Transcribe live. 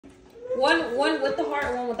One with the heart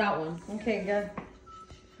and one without one. Okay, good.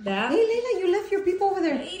 That. Hey, Layla, you left your people over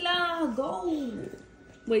there. Layla, go.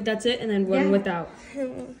 Wait, that's it, and then one without.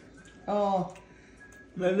 Oh.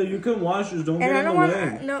 Layla, you can wash this. Don't And get I in don't the want.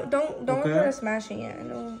 way. No, don't Okay. record smashing it. I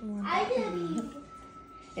don't want.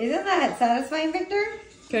 Isn't that satisfying, Victor?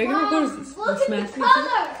 Okay, you're gonna go to smash me.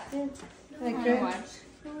 Victor?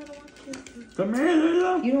 Come here,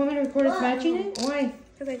 Layla. You don't want me to record us smashing it? Why?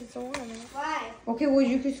 Because I just don't want it. Why? Okay, well,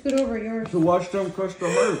 you can scoot over yours. To watch them crush the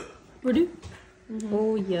heart. Ready?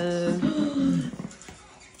 Oh, yeah.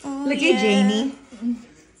 Look at Janie.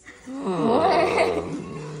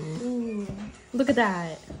 Look at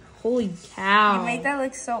that. Holy cow. You made that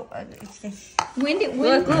look so ugly.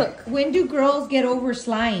 Look. When do girls get over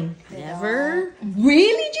slime? Never.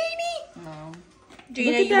 Really, Janie?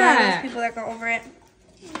 Gina, Look at you one of that. those people that go over it.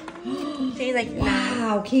 Janie's like, nah.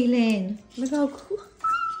 Wow, Kaylin. Look how cool.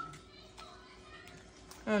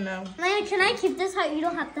 Oh no. Elena, can I keep this heart? You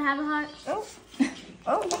don't have to have a heart. Oh.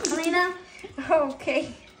 Oh. Elena,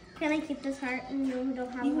 Okay. can I keep this heart and you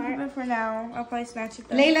don't have You a can keep heart? it for now. I'll probably snatch it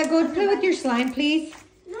though. Layla, go play with your slime, please.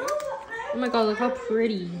 No, Oh my god, look how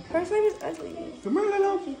pretty. Her slime is ugly. Come here,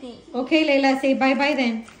 Layla. What do you think? Okay, Layla, say bye-bye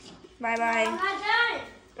then. Bye bye. I'm not done.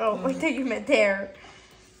 Oh, I thought you meant there.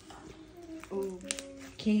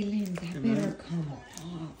 Kaylin, that better come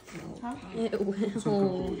off. It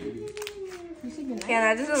will.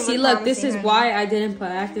 Yeah, that doesn't See, look look, this is promising, why I didn't put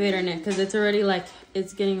activator in it, because it's already like,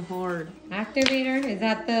 it's getting hard. Activator, is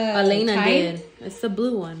that the Elena type? did. It's the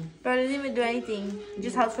blue one. But it doesn't even do anything. It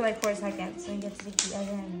just helps for like 4 seconds. So you get to the key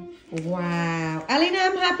again. Wow. Elena,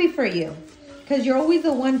 I'm happy for you. Because you're always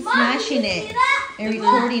the one smashing it and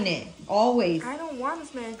recording it. Always. I don't want to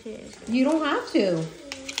smash it. You don't have to.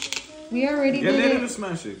 We already Get did Layla to it.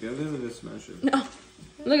 smash it. Get Layla to smash it. No.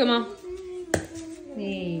 Look at mom.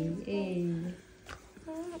 Hey, hey.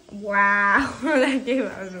 Wow. That game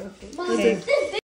I was okay. Okay.